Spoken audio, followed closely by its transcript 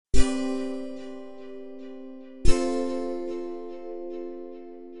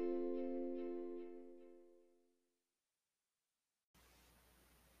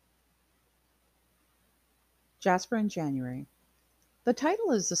Jasper in January. The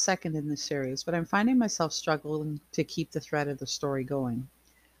title is the second in the series, but I'm finding myself struggling to keep the thread of the story going.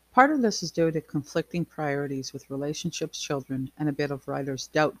 Part of this is due to conflicting priorities with relationships, children, and a bit of writer's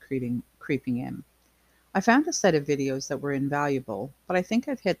doubt creeping in. I found a set of videos that were invaluable, but I think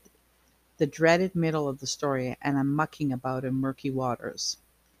I've hit the dreaded middle of the story and I'm mucking about in murky waters.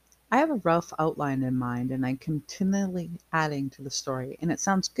 I have a rough outline in mind and I'm continually adding to the story, and it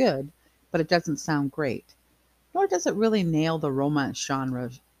sounds good, but it doesn't sound great. Nor does it really nail the romance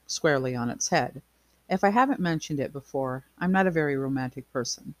genre squarely on its head. If I haven't mentioned it before, I'm not a very romantic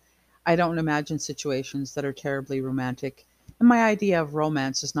person. I don't imagine situations that are terribly romantic, and my idea of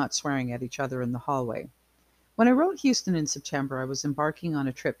romance is not swearing at each other in the hallway. When I wrote Houston in September, I was embarking on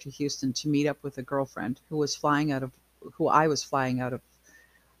a trip to Houston to meet up with a girlfriend who I was flying out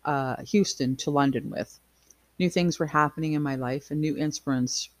of Houston to London with. New things were happening in my life, and new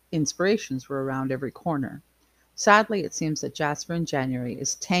inspirations were around every corner. Sadly, it seems that Jasper in January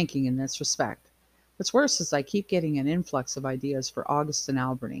is tanking in this respect. What's worse is I keep getting an influx of ideas for August and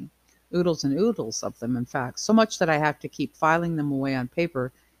Albany. Oodles and oodles of them, in fact, so much that I have to keep filing them away on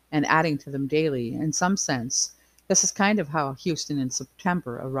paper and adding to them daily. In some sense, this is kind of how Houston in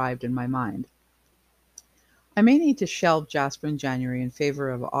September arrived in my mind. I may need to shelve Jasper in January in favor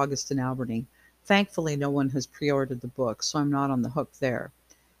of August and Albany. Thankfully, no one has pre ordered the book, so I'm not on the hook there.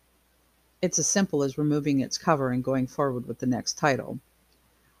 It's as simple as removing its cover and going forward with the next title.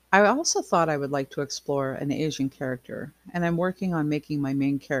 I also thought I would like to explore an Asian character, and I'm working on making my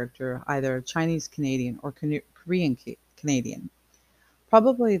main character either Chinese Canadian or Korean Canadian.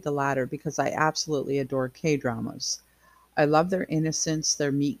 Probably the latter because I absolutely adore K dramas. I love their innocence,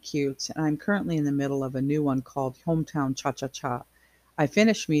 their meet cutes, and I'm currently in the middle of a new one called Hometown Cha Cha Cha. I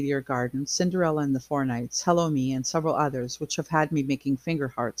finished Meteor Garden, Cinderella and the Four Knights, Hello Me, and several others, which have had me making finger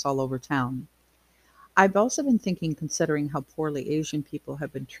hearts all over town. I've also been thinking, considering how poorly Asian people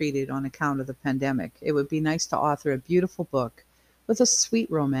have been treated on account of the pandemic, it would be nice to author a beautiful book with a sweet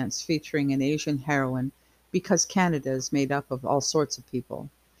romance featuring an Asian heroine because Canada is made up of all sorts of people.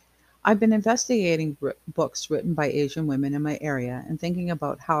 I've been investigating books written by Asian women in my area and thinking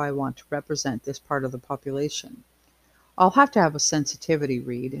about how I want to represent this part of the population. I'll have to have a sensitivity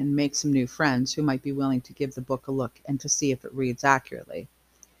read and make some new friends who might be willing to give the book a look and to see if it reads accurately.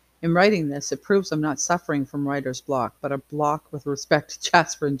 In writing this, it proves I'm not suffering from writer's block, but a block with respect to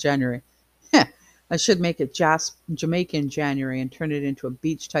Jasper in January. Heh, I should make it Jamaican January and turn it into a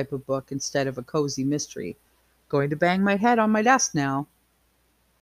beach type of book instead of a cozy mystery. Going to bang my head on my desk now.